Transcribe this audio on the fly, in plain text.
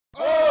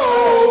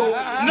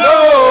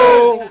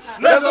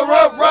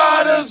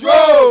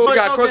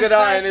got Crooked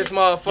Eye in this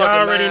motherfucker,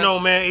 Y'all already know,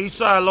 man.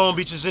 Eastside Long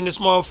Beach is in this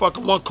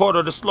motherfucker. 1/4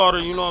 of the slaughter,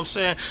 you know what I'm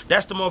saying?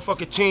 That's the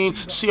motherfucking team.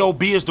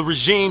 COB is the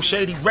regime.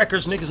 Shady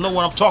Records, niggas know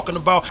what I'm talking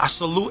about. I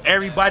salute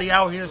everybody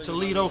out here in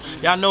Toledo.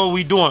 Y'all know what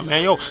we doing,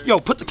 man. Yo,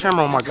 put the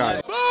camera on my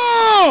guy.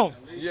 Boom!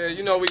 Yeah,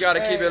 you know we gotta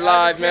keep it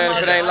live, man.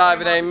 If it ain't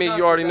live, it ain't me.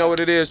 You already know what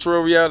it is.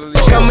 Trill reality.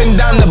 Coming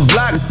down the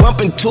block,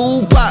 bumping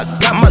 2 blocks.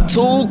 Got my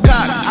tool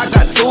cock. I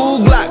got 2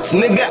 Glocks,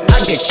 nigga.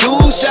 I get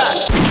you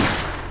shot.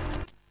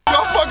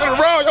 Y'all fucking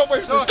around. Y'all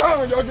wasting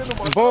time. Y'all getting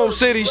the Boom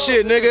City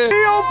shit, nigga.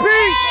 POP.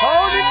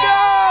 Hold it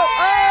down.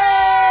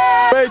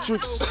 Hey!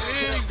 Matrix.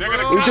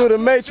 We do the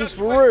Matrix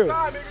for real.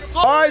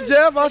 All right,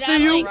 Jeff. I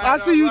see you. I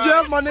see you,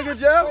 Jeff. My nigga,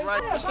 Jeff.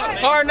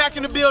 Hard knock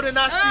in the building.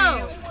 I see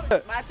you.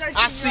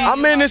 I see you.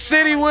 I'm in the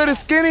city where the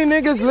skinny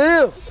niggas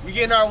live. We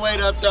getting our weight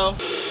up, though.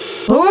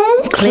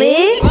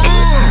 BoomClick.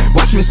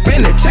 Watch me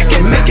spin the check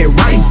and make it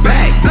right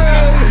back.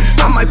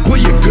 I might pull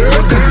your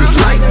girl cause it's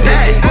like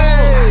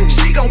that.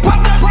 She gon'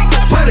 pop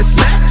for the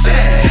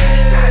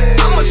Snapchat.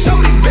 I'ma show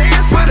these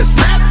bands for the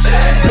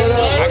Snapchat.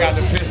 I got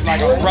the piss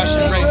like a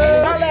Russian race.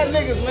 How that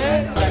niggas,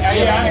 man?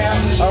 Yeah.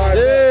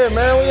 Yeah,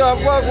 man, we all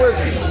fuck with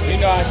you. You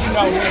know.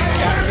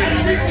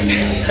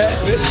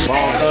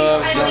 Long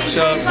Hugs, Young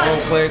Chuck,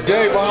 BoomClick.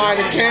 Jay behind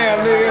the cam,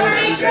 nigga.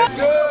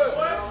 Good.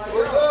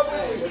 What's up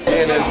with you?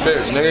 In this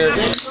bitch, nigga.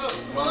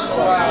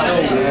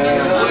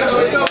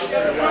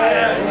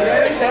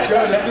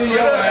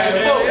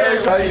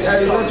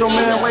 Hey, let your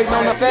man waiting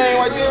on the thing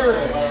right there.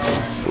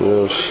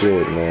 Real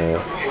shit, man.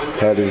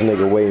 Had this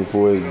nigga waiting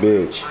for his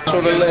bitch.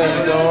 Show the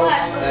left, dog.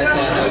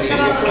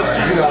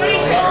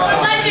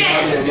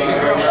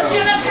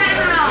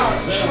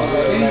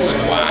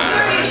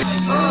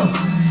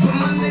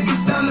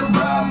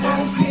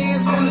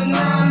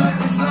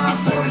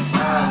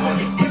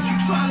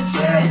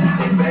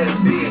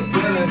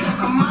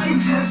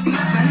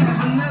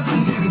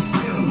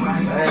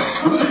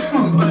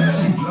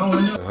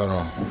 Hold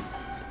on.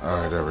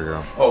 Alright, there we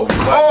go. Oh,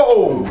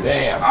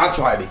 damn. I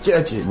tried to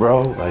catch it,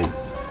 bro. Like,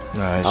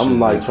 Nah, I'm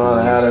like trying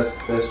to have that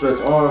Stretch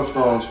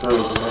Armstrong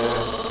strength, man.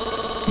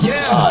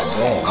 Yeah. God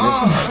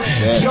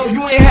damn. Yo,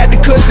 you ain't had the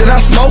kush that I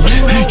smoked.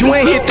 You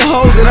ain't hit the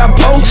hoes that I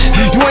post.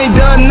 You ain't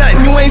done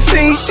nothing. You ain't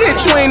seen shit.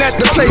 You ain't at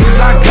the places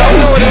I go.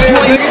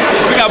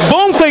 We got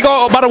BoomClick,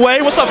 by the way.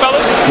 What's up,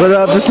 fellas? What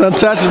up? This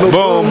Untouchable.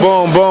 Boom,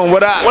 boom, boom.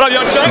 What up? What up,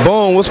 Young Chuck?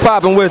 Boom. What's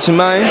poppin' with you,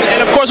 man?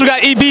 And of course, we got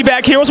EB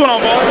back here. What's going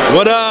on, boss?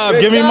 What up?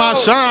 Give me my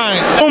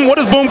shine. Boom. What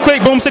is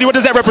BoomClick, Boom City? What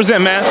does that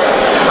represent, man?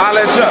 I'll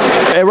let you.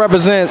 It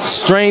represents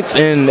strength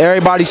and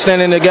everybody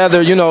standing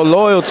together. You know,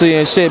 loyalty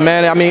and shit,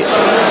 man. I mean,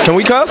 can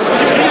we cuss?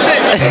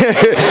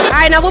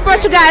 Alright, now what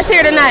brought you guys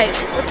here tonight?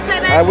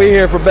 We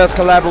here for best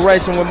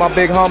collaboration with my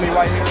big homie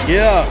right here.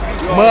 Yeah.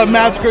 Mud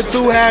Massacre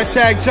 2,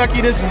 hashtag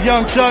Chucky. This is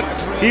Young Chuck.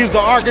 He's the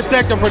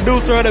architect and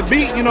producer of the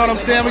beat. You know what I'm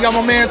saying? We got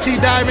my man T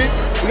Diamond.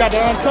 We got the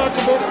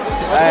Untouchable.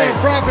 Hey,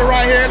 Prophet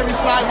right here. Let me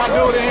slide my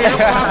dude in here.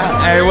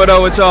 Hey, what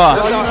up with y'all?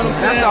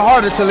 That's the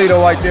heart of Toledo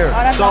right there. Oh,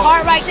 that's the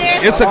heart right there?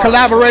 It's a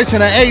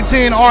collaboration of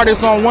 18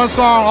 artists on one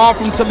song, all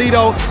from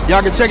Toledo.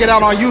 Y'all can check it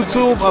out on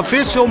YouTube.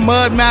 Official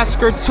Mud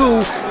Massacre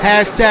 2,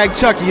 hashtag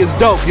Chucky. It's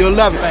dope. You'll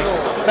love it.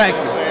 Thank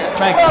you.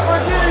 Thank you.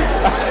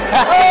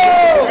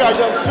 We got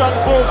Young Chuck,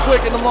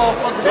 BoomClick in the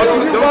motherfuckers.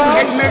 Those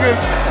niggas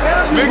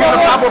to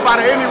pop up out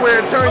of anywhere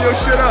and turn your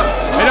shit up.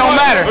 It don't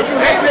matter. It's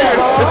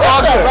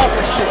all good.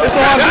 It's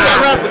all good.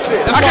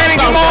 I can't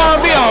even get my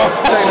R&B on.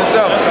 Take this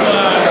out.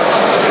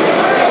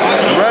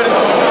 You ready?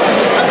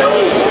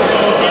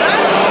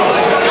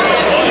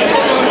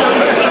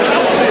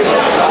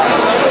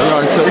 We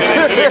already took it.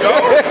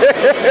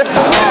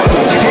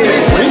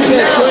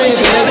 Reset screens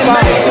and then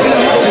pop it.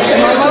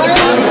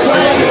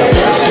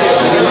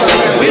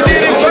 We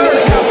did it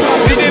first.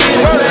 We did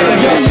it first.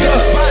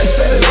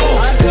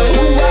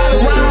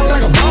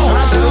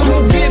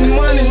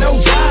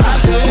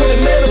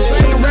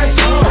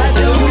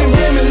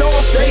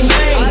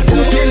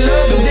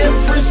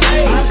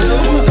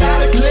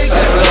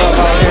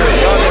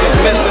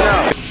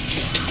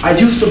 I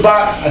used to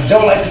box. I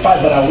don't like to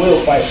fight, but I will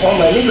fight. So I'm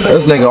like, niggas.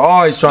 This nigga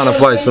always trying to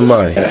fight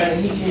somebody.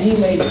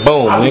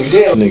 Boom,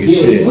 nigga. Nigga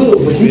shit.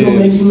 But he gonna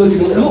make you look at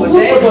the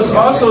was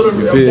also the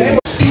real game.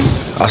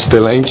 I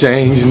still ain't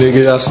changed,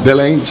 nigga. I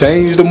still ain't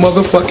changed the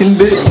motherfucking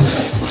bit.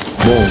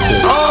 Boom.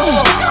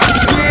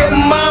 Yeah,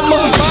 mama,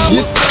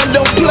 your son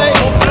don't play.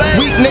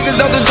 Weak niggas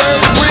don't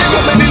deserve real.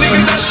 How many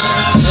niggas?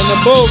 In the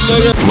booth,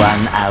 nigga.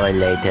 1 hour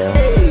later.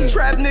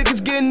 Trap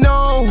niggas getting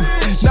on.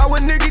 Now a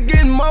nigga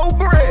getting more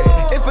bread.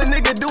 If a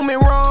nigga do me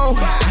wrong,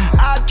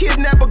 I'll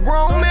kidnap a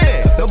grown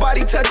man.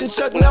 Nobody touching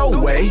Chuck, no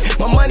way.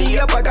 My money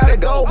up, I gotta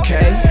go,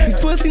 okay. These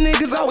pussy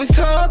niggas always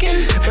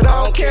talking, but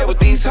I don't care what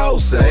these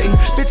hoes say.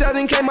 Bitch, I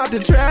done came out the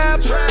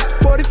trap.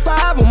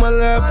 45 on my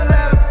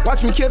lap.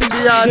 Watch me kill these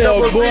young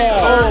doubles. We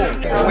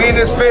in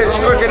this bitch,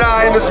 Crooked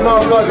Eye in this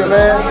motherfucker,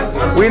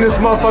 man. We in this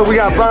motherfucker. We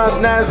got Bonds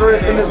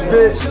Nazareth in this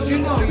bitch.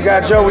 We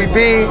got Joey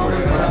B.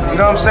 You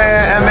know what I'm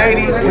saying?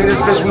 M80s, me this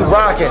bitch, we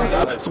rocking.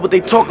 So what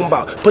they talking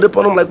about? Put up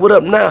on them like, what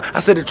up now? I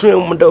said the Trill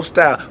with my dope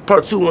style.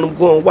 Part 2 when I'm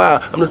going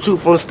wild. I'm the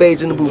truth on the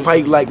stage in the booth. How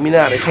you like me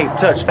now? They can't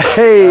touch me.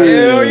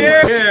 Hey. Hell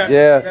yeah.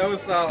 Yeah.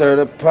 Stir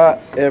the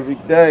pot every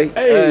day.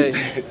 Hey.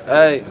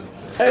 Hey.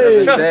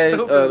 7 days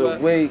of the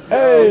week.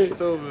 Hey.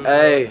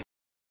 Hey.